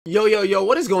Yo,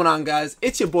 what is going on, guys?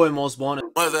 It's your boy Mosballin.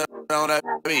 What's that on that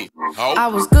beat? Oh. I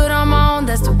was good on my own,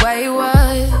 that's the way it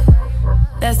was.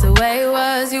 That's the way it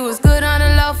was. You was good on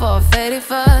the low for a faded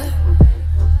fuck.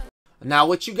 Now,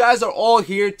 what you guys are all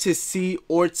here to see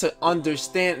or to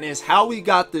understand is how we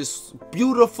got this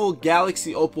beautiful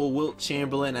Galaxy Opal Wilt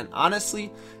Chamberlain. And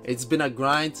honestly, it's been a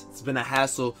grind, it's been a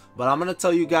hassle, but I'm going to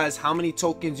tell you guys how many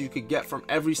tokens you could get from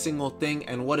every single thing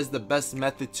and what is the best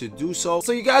method to do so.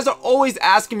 So you guys are always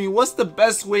asking me, what's the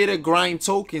best way to grind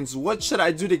tokens? What should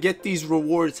I do to get these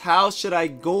rewards? How should I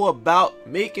go about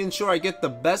making sure I get the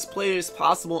best players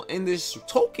possible in this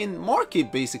token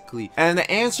market, basically? And the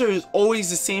answer is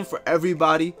always the same for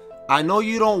everybody. I know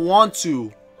you don't want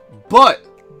to, but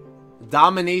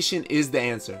domination is the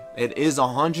answer. It is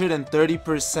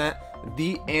 130%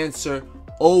 the answer,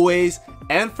 always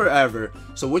and forever.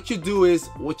 So what you do is,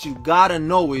 what you gotta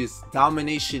know is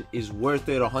domination is worth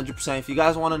it 100%. If you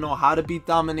guys want to know how to beat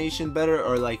domination better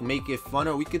or like make it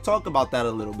funner, we could talk about that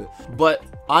a little bit, but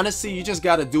honestly you just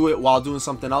gotta do it while doing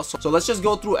something else. So let's just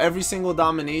go through every single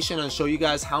domination and show you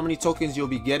guys how many tokens you'll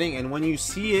be getting, and when you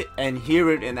see it and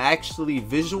hear it and actually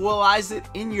visualize it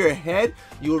in your head,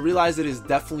 you'll realize it is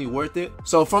definitely worth it.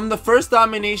 So from the first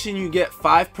domination you get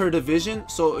 5 per division.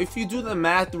 So if you do the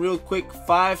math real quick,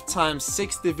 5 times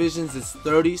 6 divisions is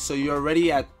 30, so you're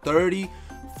already at 30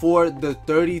 for the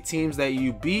 30 teams that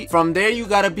you beat. From there you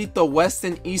gotta beat the West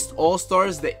and East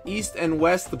All-Stars. The East and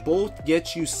West both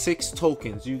get you 6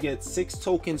 tokens. You get 6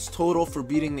 tokens total for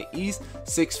beating the East,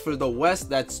 6 for the West.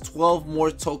 That's 12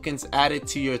 more tokens added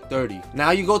to your 30.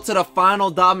 Now you go to the final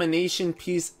domination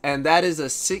piece, and that is a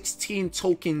 16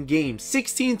 token game.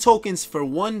 16 tokens for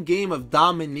one game of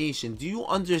domination. Do you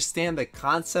understand the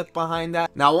concept behind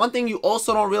that? Now one thing you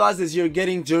also don't realize is you're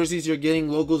getting jerseys, you're getting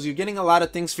logos, you're getting a lot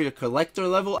of things for your collector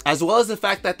level, as well as the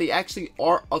fact that they actually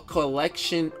are a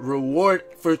collection reward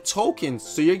for tokens.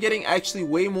 So you're getting actually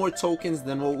way more tokens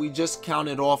than what we just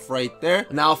counted off right there.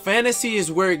 Now fantasy is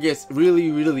where it gets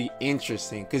really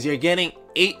interesting, because you're getting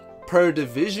 8 per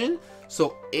division.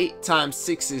 So 8 times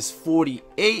 6 is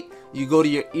 48. You go to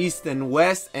your East and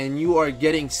West and you are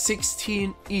getting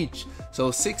 16 each. So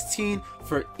 16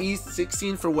 for East,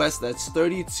 16 for West, that's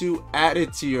 32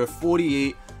 added to your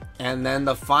 48. And then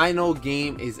the final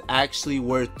game is actually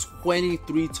worth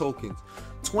 23 tokens.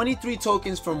 23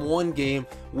 tokens from one game,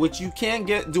 which you can't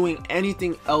get doing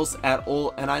anything else at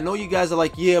all. And I know you guys are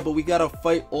like, yeah, but we gotta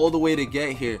fight all the way to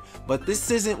get here. But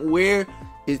this isn't where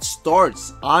it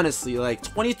starts, honestly. Like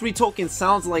 23 tokens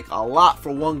sounds like a lot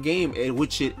for one game,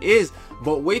 which it is,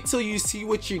 but wait till you see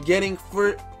what you're getting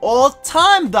for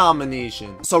all-time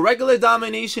domination. So regular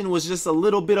domination was just a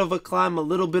little bit of a climb, a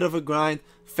little bit of a grind.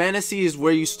 Fantasy is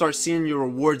where you start seeing your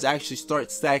rewards actually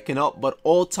start stacking up, but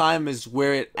all-time is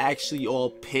where it actually all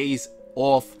pays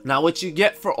off. Now what you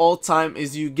get for all-time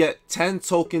is you get 10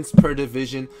 tokens per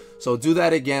division. So do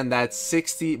that again, that's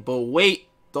 60. But wait,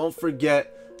 don't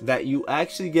forget that you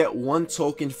actually get 1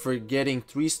 token for getting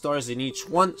 3 stars in each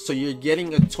one. So you're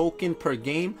getting a token per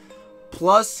game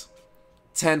plus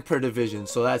 10 per division.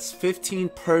 So that's 15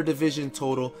 per division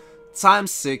total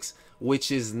times 6,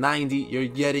 which is 90. You're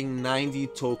getting 90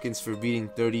 tokens for beating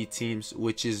 30 teams,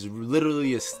 which is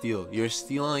literally a steal. You're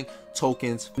stealing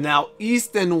tokens. Now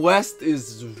East and West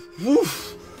is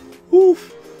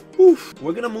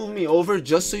we're gonna move me over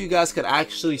just so you guys could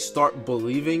actually start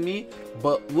believing me.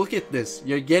 But look at this,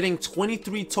 you're getting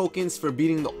 23 tokens for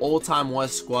beating the all-time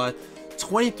West squad,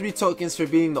 23 tokens for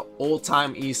beating the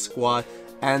all-time East squad,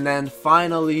 and then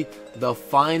finally the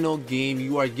final game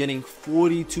you are getting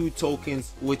 42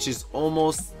 tokens, which is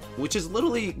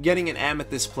literally getting an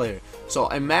amethyst player. So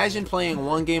imagine playing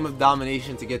one game of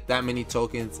domination to get that many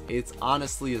tokens. It's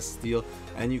honestly a steal,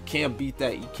 and you can't beat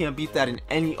that. You can't beat that in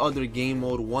any other game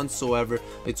mode whatsoever.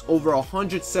 It's over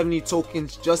 170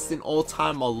 tokens just in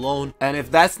all-time alone, and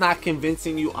if that's not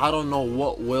convincing you, I don't know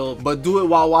what will. But do it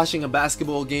while watching a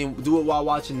basketball game, do it while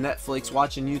watching Netflix,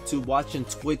 watching YouTube, watching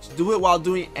Twitch, do it while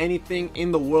doing anything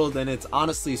in the world, and it's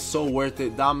honestly so worth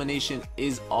it. Domination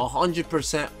is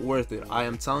 100% worth it. I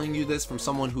am telling you this from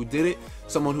someone who did it,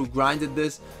 someone who grinded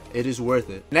this. It is worth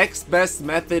it. Next best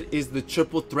method is the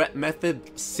triple threat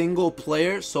method, single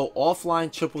player. So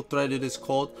offline triple threat it is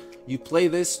called. You play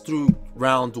this through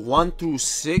round 1 through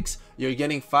 6, you're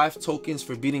getting 5 tokens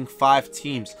for beating 5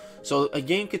 teams. So a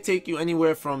game could take you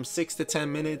anywhere from 6 to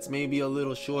 10 minutes, maybe a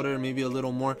little shorter, maybe a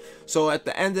little more. So at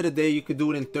the end of the day, you could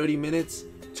do it in 30 minutes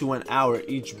to an hour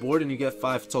each board, and you get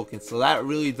 5 tokens. So that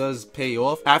really does pay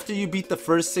off. After you beat the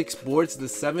first 6 boards, the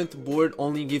 7th board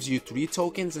only gives you 3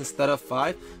 tokens instead of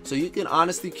 5. So you can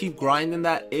honestly keep grinding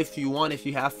that if you want, if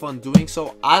you have fun doing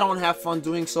so. I don't have fun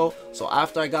doing so. So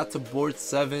after I got to board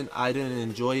 7, I didn't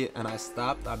enjoy it and I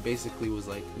stopped. I basically was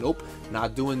like, nope,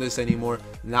 not doing this anymore,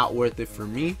 not worth it for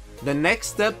me. The next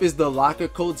step is the locker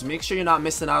codes. Make sure you're not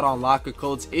missing out on locker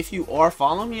codes. If you are,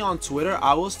 follow me on Twitter.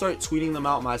 I will start tweeting them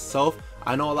out myself.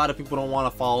 I know a lot of people don't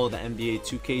want to follow the NBA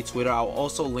 2K Twitter. I'll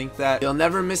also link that. You'll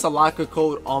never miss a locker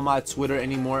code on my Twitter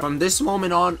anymore. From this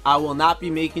moment on, I will not be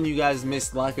making you guys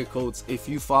miss locker codes if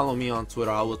you follow me on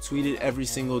Twitter. I will tweet it every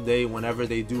single day whenever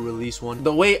they do release one.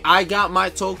 The way I got my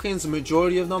tokens,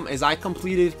 majority of them, is I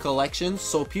completed collections.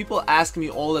 So people ask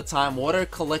me all the time, what are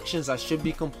collections I should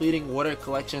be completing? What are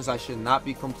collections I should not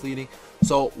be completing?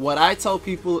 So what I tell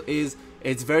people is,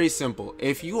 it's very simple.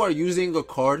 If you are using a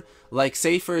card, like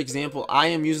say for example, I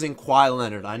am using Kawhi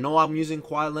Leonard. I know I'm using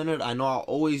Kawhi Leonard. I know I'll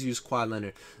always use Kawhi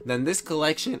Leonard. Then this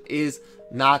collection is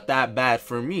not that bad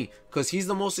for me because he's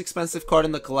the most expensive card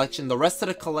in the collection. The rest of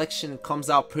the collection comes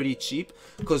out pretty cheap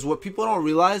because what people don't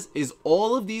realize is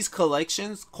all of these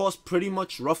collections cost pretty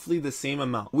much roughly the same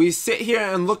amount. We sit here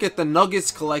and look at the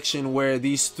Nuggets collection where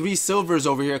these 3 silvers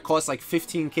over here cost like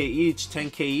 15k each,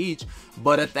 10k each,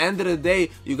 but at the end of the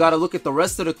day, you got to look at the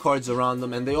rest of the cards around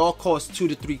them and they all cost 2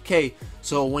 to 3k.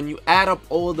 So when you add up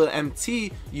all the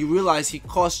MT, you realize he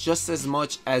costs just as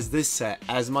much as this set,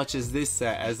 as much as this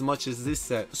set, as much as this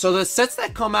set. So the sets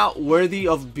that come out worthy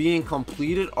of being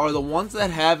completed are the ones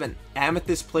that have an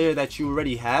amethyst player that you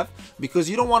already have, because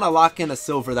you don't want to lock in a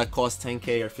silver that costs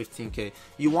 10k or 15k.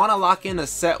 You want to lock in a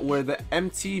set where the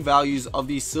MT values of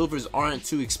these silvers aren't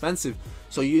too expensive.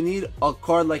 So you need a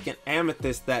card like an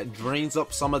amethyst that drains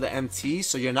up some of the MT,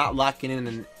 so you're not locking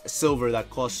in a silver that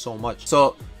costs so much.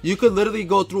 So you could literally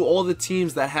go through all the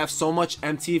teams that have so much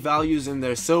MT values in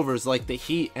their silvers, like the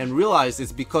Heat, and realize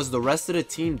it's because the rest of the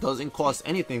team doesn't cost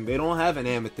anything. They don't have an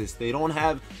amethyst. They don't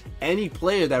have any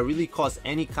player that really costs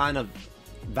any kind of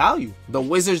value. The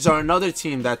Wizards are another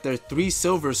team that their 3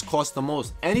 silvers cost the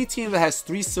most. Any team that has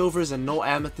 3 silvers and no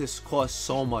amethyst costs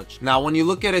so much. Now when you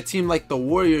look at a team like the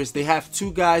Warriors, they have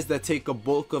 2 guys that take a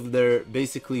bulk of their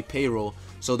basically payroll,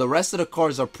 so the rest of the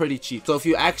cards are pretty cheap. So if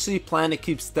you actually plan to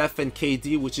keep Steph and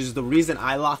KD, which is the reason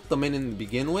I locked them in the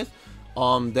begin with,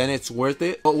 then it's worth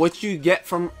it. But what you get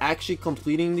from actually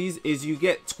completing these is you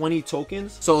get 20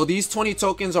 tokens. So these 20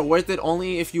 tokens are worth it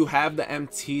only if you have the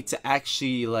MT to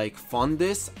actually like fund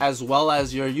this, as well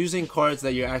as you're using cards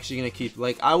that you're actually gonna keep.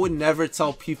 Like I would never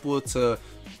tell people to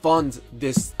fund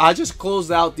this. I just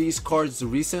closed out these cards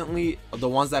recently, the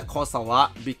ones that cost a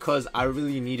lot, because I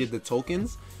really needed the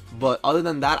tokens. But other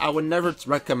than that, I would never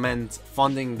recommend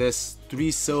funding this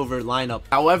 3 silver lineup.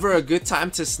 However, a good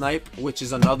time to snipe, which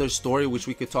is another story which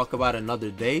we could talk about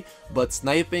another day, but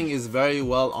sniping is very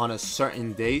well on a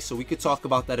certain day, so we could talk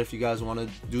about that if you guys want to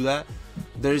do that.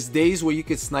 There's days where you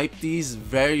could snipe these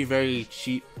very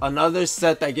cheap. Another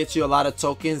set that gets you a lot of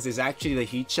tokens is actually the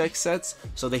heat check sets.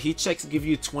 So the heat checks give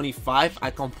you 25. I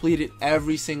completed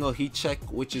every single heat check,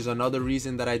 which is another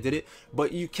reason that I did it.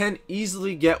 But you can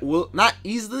easily get, not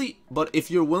easily, but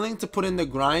if you're willing to put in the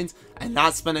grind and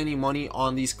not spend any money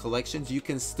on these collections, you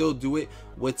can still do it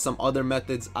with some other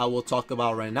methods I will talk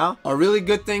about right now. A really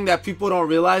good thing that people don't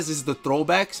realize is the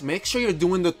throwbacks. Make sure you're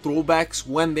doing the throwbacks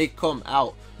when they come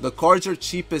out. The cards are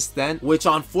cheapest then, which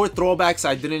on 4 throwbacks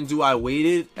I didn't do. I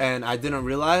waited and I didn't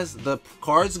realize the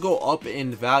cards go up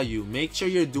in value. Make sure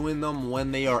you're doing them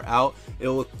when they are out. It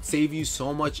will save you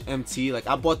so much MT. Like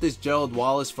I bought this Gerald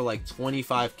Wallace for like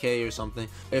 25k or something.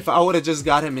 If I would have just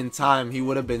got him in time, he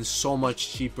would have been so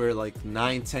much cheaper, like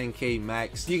 9-10k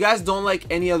max. If you guys don't like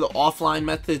any of the offline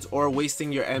methods or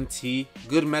wasting your MT,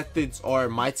 good methods are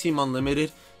Myteam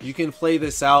Unlimited. You can play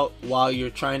this out while you're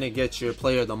trying to get your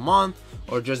player of the month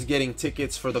or just getting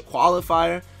tickets for the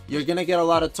qualifier. You're gonna get a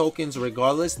lot of tokens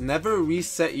regardless. Never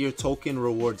reset your token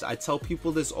rewards. I tell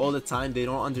people this all the time. They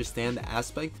don't understand the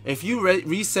aspect. If you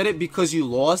reset it because you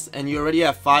lost and you already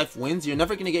have 5 wins, you're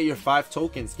never gonna get your 5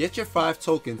 tokens. Get your 5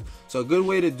 tokens. So a good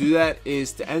way to do that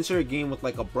is to enter a game with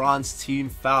like a bronze team,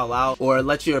 foul out, or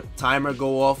let your timer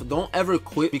go off. Don't ever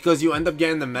quit, because you end up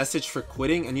getting the message for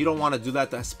quitting and you don't want to do that.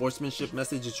 That sportsmanship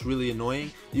message, it's really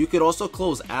annoying. You could also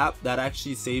close app. That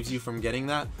actually saves you from getting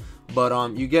that.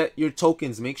 But you get your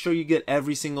tokens. Make sure you get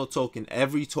every single token.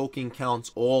 Every token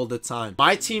counts all the time.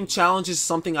 My team challenges is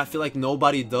something I feel like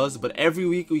nobody does, but every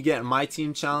week we get my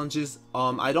team challenges.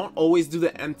 I don't always do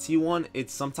the MT one.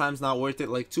 It's sometimes not worth it.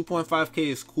 Like 2.5k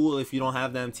is cool. If you don't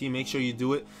have the MT, make sure you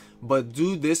do it. But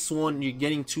do this one, you're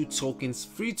getting 2 tokens,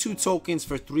 free 2 tokens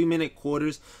for 3-minute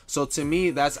quarters. So to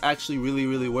me, that's actually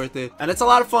really worth it. And it's a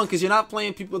lot of fun because you're not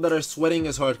playing people that are sweating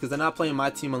as hard, because they're not playing My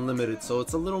Team Unlimited. So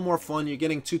it's a little more fun. You're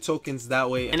getting 2 tokens that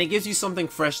way, and it gives you something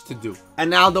fresh to do.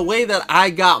 And now the way that I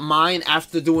got mine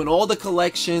after doing all the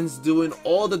collections, doing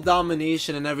all the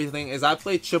domination and everything, is I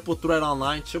play Triple Threat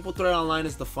Online. Triple Threat Online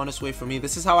is the funnest way for me.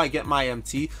 This is how I get my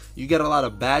MT. You get a lot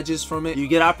of badges from it. You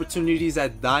get opportunities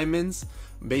at diamonds,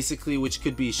 basically, which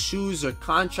could be shoes or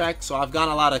contracts. So I've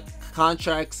gotten a lot of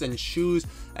contracts and shoes,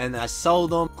 and I sell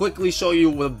them. Quickly show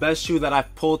you the best shoe that I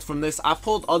pulled from this. I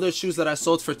pulled other shoes that I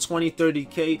sold for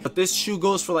 20-30k, but this shoe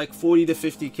goes for like 40 to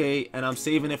 50k, and I'm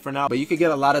saving it for now. But you could get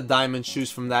a lot of diamond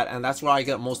shoes from that, and that's where I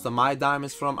get most of my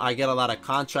diamonds from. I get a lot of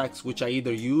contracts, which I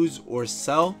either use or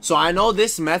sell. So I know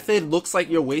this method looks like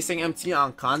you're wasting MT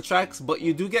on contracts, but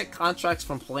you do get contracts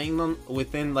from playing them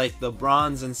within like the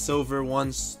bronze and silver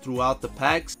ones throughout the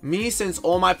packs. Me, since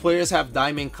all my players have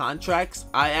diamond contracts,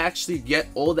 I actually get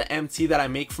all the MT that I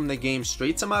make from the game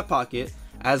straight to my pocket,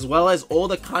 as well as all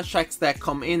the contracts that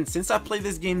come in. Since I play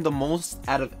this game the most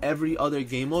out of every other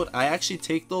game mode, I actually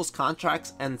take those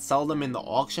contracts and sell them in the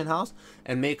auction house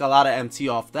and make a lot of MT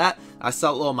off that. I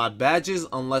sell all my badges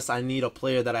unless I need a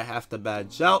player that I have to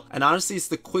badge out, and honestly it's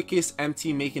the quickest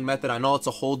MT making method. I know it's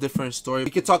a whole different story.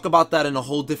 We could talk about that in a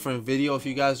whole different video if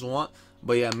you guys want.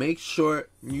 But yeah, make sure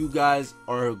you guys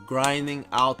are grinding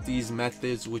out these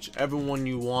methods, whichever one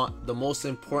you want. The most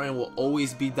important will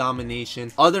always be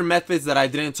domination. Other methods that I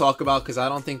didn't talk about because I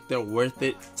don't think they're worth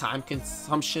it time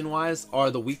consumption wise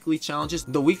are the weekly challenges.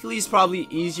 The weekly is probably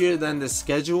easier than the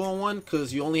schedule one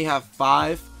because you only have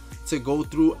 5 to go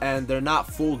through, and they're not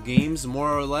full games,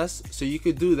 more or less. So you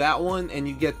could do that one and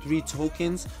you get 3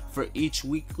 tokens for each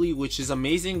weekly, which is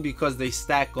amazing because they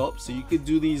stack up. So you could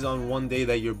do these on one day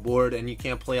that you're bored and you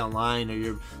can't play online, or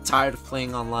you're tired of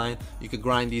playing online. You could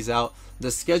grind these out.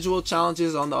 The schedule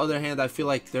challenges, on the other hand, I feel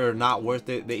like they're not worth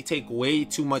it. They take way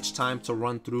too much time to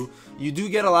run through. You do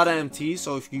get a lot of MT,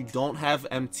 so if you don't have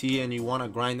MT and you want to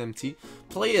grind MT,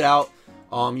 play it out.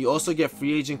 You also get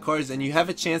free agent cards, and you have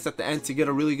a chance at the end to get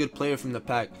a really good player from the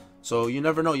pack. So you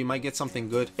never know, you might get something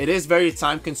good. It is very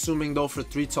time consuming though for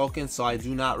 3 tokens, so I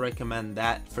do not recommend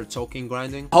that for token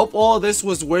grinding. I hope all this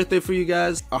was worth it for you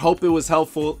guys. I hope it was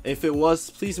helpful. If it was,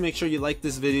 please make sure you like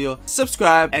this video,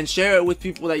 subscribe, and share it with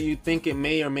people that you think it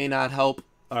may or may not help.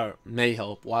 Or may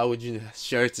help. Why would you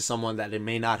share it to someone that it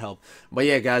may not help? But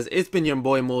yeah guys, it's been your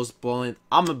boy Mosballin.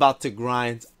 I'm about to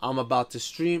grind, I'm about to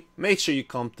stream. Make sure you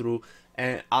come through,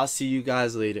 and I'll see you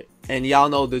guys later. And y'all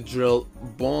know the drill.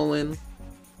 Ballin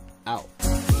out.